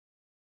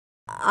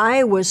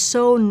I was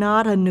so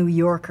not a New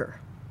Yorker,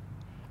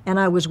 and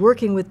I was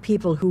working with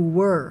people who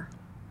were.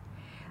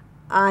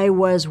 I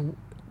was,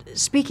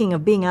 speaking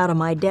of being out of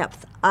my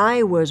depth,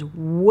 I was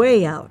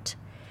way out.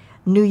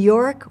 New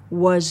York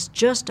was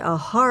just a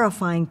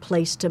horrifying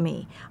place to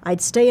me.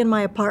 I'd stay in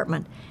my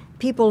apartment.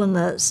 People in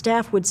the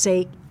staff would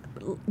say,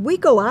 "We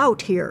go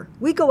out here.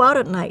 We go out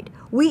at night.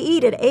 We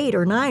eat at 8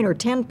 or 9 or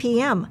 10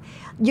 p.m.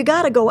 You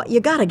gotta go, you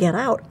gotta get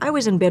out." I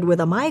was in bed with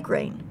a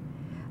migraine.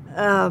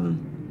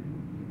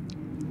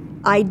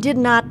 I did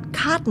not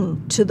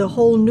cotton to the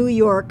whole New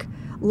York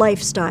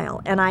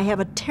lifestyle, and I have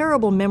a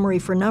terrible memory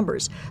for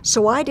numbers.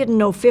 So I didn't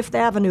know Fifth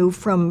Avenue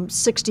from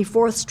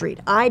 64th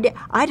Street. I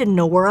didn't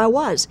know where I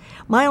was.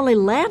 My only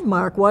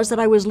landmark was that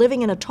I was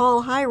living in a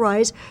tall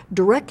high-rise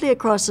directly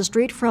across the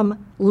street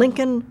from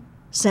Lincoln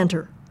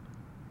Center.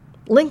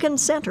 Lincoln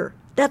Center.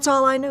 That's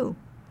all I knew.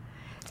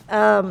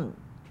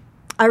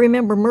 I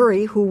remember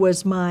Murray, who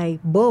was my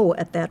beau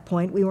at that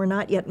point, we were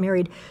not yet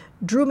married,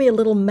 drew me a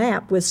little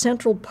map with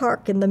Central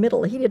Park in the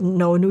middle. He didn't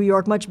know New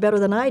York much better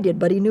than I did,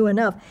 but he knew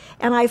enough.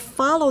 And I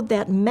followed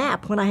that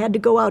map when I had to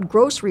go out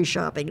grocery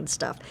shopping and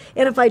stuff.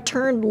 And if I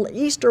turned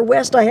east or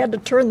west, I had to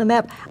turn the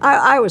map.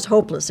 I was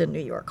hopeless in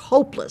New York,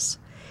 hopeless.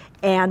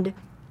 And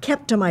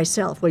kept to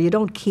myself. Well, you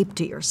don't keep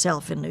to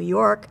yourself in New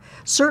York.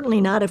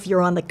 Certainly not if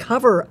you're on the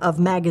cover of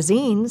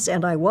magazines,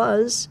 and I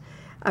was.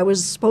 I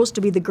was supposed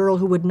to be the girl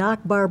who would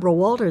knock Barbara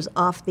Walters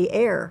off the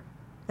air.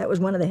 That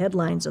was one of the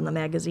headlines in the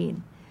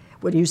magazine.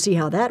 Well, you see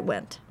how that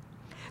went.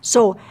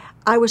 So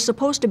I was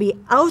supposed to be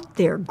out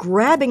there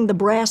grabbing the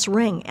brass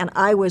ring, and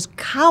I was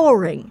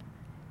cowering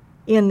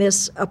in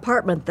this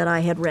apartment that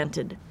I had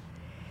rented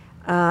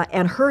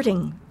and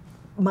hurting.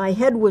 My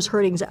head was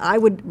hurting. I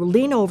would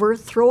lean over,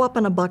 throw up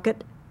in a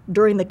bucket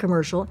during the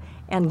commercial,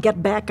 and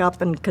get back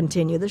up and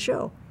continue the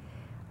show.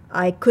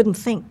 I couldn't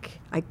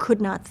think. I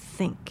could not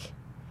think.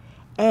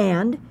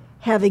 And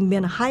having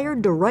been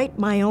hired to write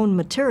my own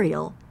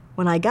material,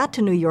 when I got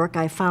to New York,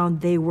 I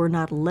found they were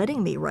not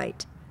letting me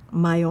write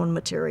my own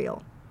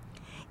material.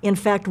 In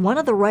fact, one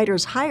of the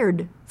writers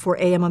hired for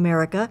AM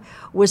America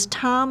was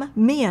Tom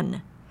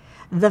Meehan,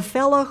 the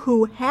fellow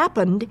who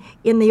happened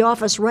in the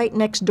office right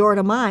next door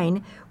to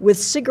mine with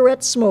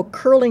cigarette smoke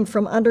curling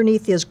from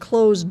underneath his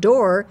closed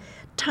door.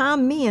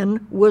 Tom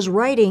Meehan was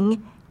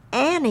writing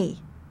Annie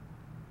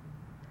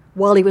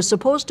while he was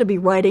supposed to be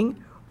writing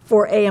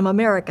for AM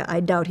America. I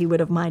doubt he would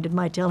have minded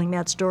my telling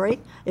that story.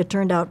 It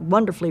turned out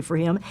wonderfully for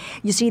him.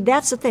 You see,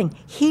 that's the thing.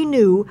 He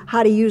knew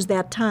how to use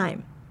that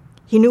time.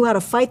 He knew how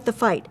to fight the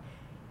fight.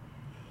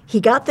 He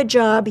got the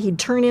job. He'd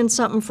turn in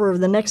something for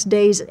the next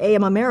day's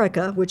AM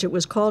America, which it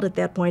was called at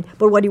that point.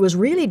 But what he was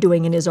really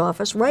doing in his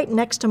office, right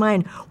next to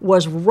mine,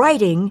 was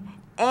writing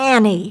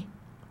Annie.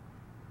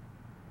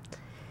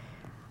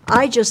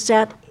 I just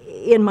sat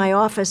in my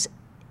office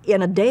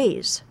in a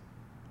daze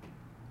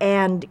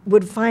and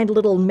would find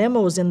little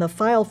memos in the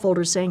file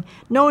folder saying,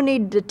 "No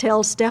need to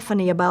tell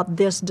Stephanie about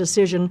this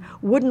decision,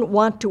 wouldn't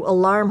want to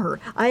alarm her."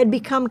 I had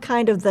become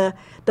kind of the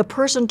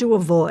person to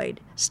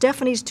avoid.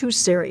 Stephanie's too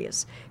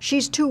serious.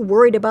 She's too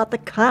worried about the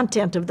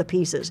content of the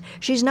pieces.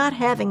 She's not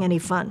having any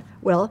fun.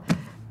 Well,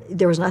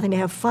 there was nothing to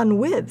have fun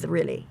with,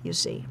 really, you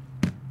see.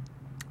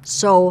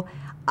 So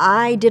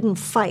I didn't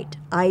fight.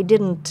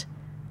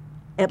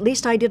 At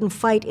least I didn't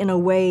fight in a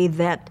way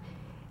that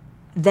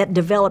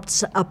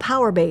developed a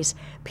power base.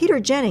 Peter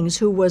Jennings,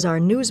 who was our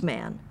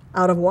newsman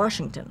out of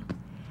Washington,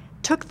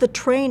 took the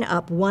train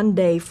up one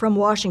day from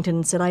Washington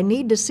and said, "I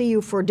need to see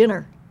you for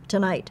dinner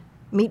tonight.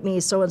 Meet me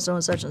so-and-so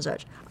and such and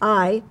such."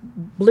 I,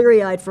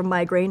 bleary-eyed from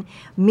migraine,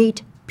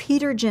 meet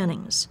Peter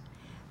Jennings.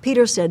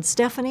 Peter said,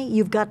 "Stephanie,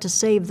 you've got to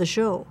save the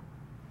show."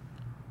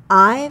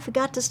 "I've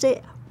got to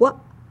stay? What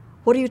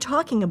are you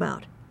talking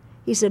about?"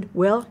 He said,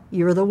 "Well,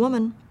 you're the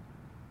woman."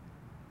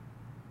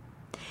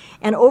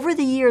 And over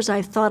the years,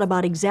 I've thought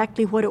about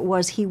exactly what it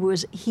was he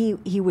was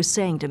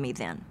saying to me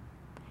then.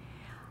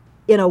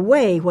 In a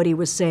way, what he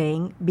was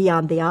saying,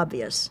 beyond the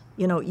obvious,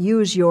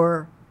 use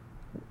your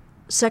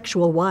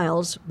sexual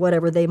wiles,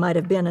 whatever they might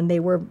have been, and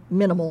they were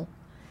minimal.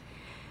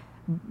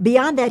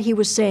 Beyond that, he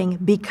was saying,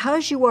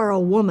 because you are a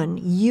woman,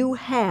 you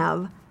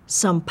have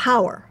some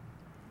power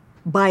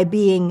by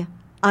being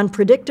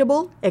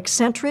unpredictable,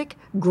 eccentric,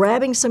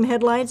 grabbing some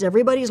headlines.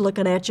 Everybody's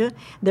looking at you.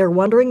 They're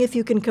wondering if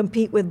you can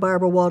compete with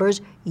Barbara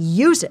Walters.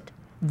 Use it.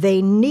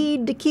 They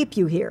need to keep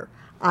you here.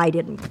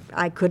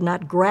 I could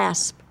not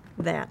grasp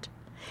that.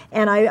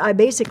 And I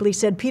basically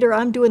said, "Peter,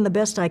 I'm doing the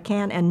best I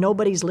can, and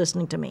nobody's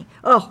listening to me."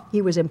 Oh,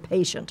 he was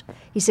impatient.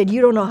 He said, "You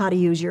don't know how to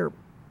use your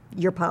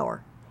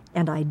power."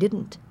 And I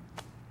didn't.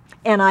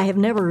 And I have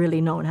never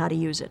really known how to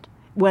use it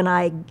when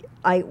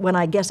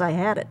I guess I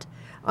had it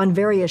on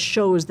various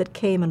shows that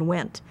came and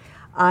went.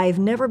 I've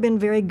never been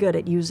very good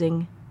at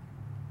using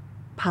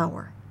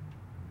power.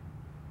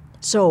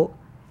 So,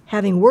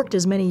 having worked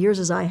as many years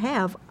as I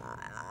have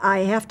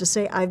to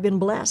say I've been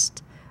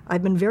blessed.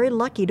 I've been very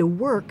lucky to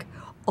work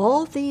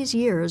all these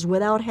years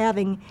without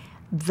having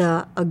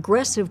the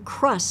aggressive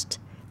crust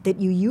that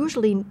you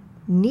usually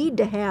need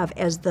to have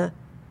as the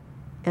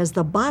as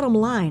the bottom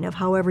line of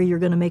however you're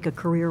going to make a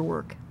career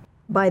work.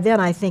 By then,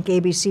 I think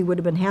ABC would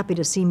have been happy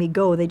to see me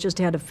go. They just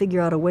had to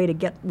figure out a way to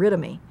get rid of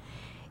me.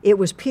 It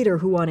was Peter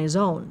who, on his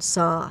own,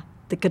 saw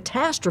the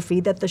catastrophe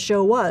that the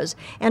show was.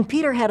 And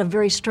Peter had a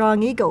very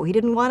strong ego. He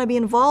didn't want to be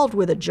involved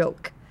with a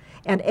joke.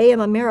 And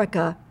AM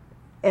America,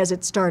 as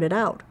it started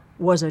out,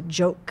 was a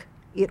joke.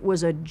 It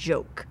was a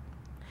joke.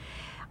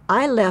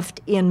 I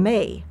left in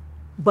May,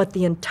 but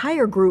the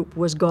entire group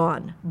was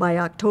gone by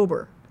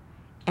October.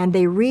 And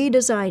they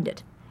redesigned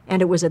it.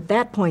 And it was at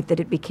that point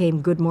that it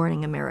became Good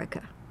Morning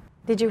America.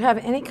 Did you have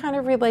any kind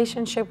of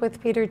relationship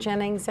with Peter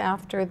Jennings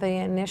after the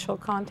initial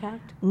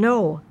contact?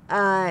 No.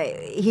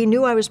 He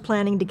knew I was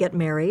planning to get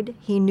married.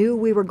 He knew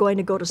we were going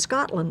to go to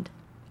Scotland.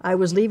 I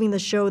was leaving the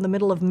show in the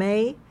middle of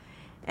May,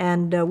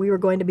 and we were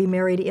going to be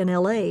married in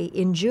L.A.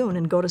 in June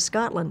and go to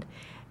Scotland.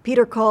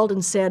 Peter called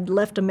and said,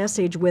 left a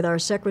message with our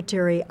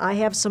secretary, I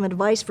have some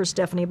advice for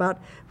Stephanie about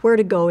where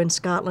to go in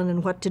Scotland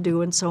and what to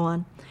do and so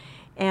on.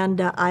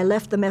 And I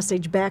left the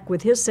message back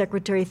with his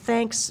secretary,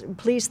 thanks,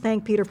 please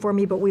thank Peter for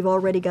me, but we've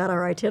already got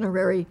our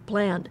itinerary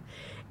planned.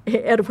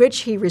 At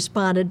which he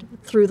responded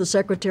through the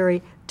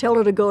secretary, tell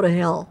her to go to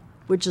hell,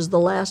 which is the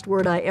last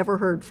word I ever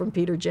heard from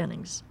Peter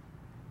Jennings.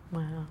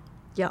 Wow.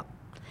 Yeah.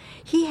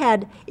 He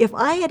had, if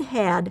I had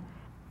had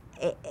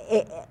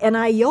an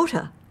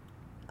iota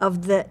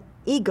of the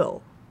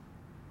ego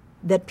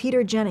that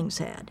Peter Jennings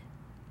had,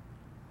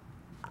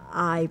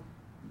 I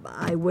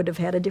would have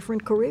had a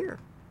different career.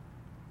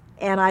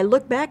 And I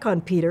look back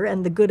on Peter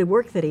and the good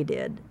work that he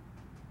did,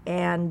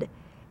 and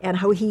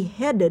how he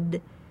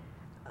headed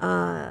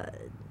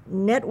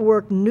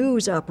network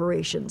news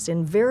operations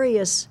in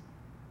various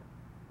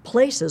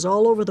places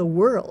all over the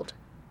world,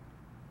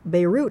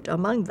 Beirut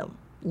among them,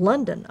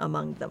 London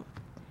among them.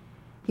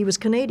 He was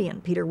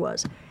Canadian, Peter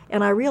was.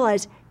 And I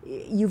realized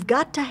you've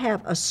got to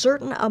have a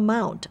certain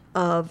amount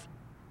of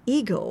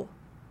ego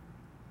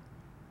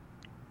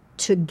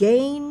to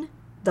gain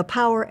the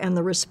power and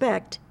the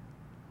respect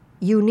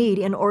you need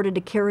in order to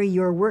carry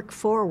your work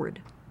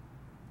forward.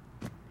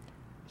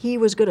 He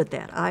was good at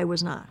that. I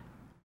was not.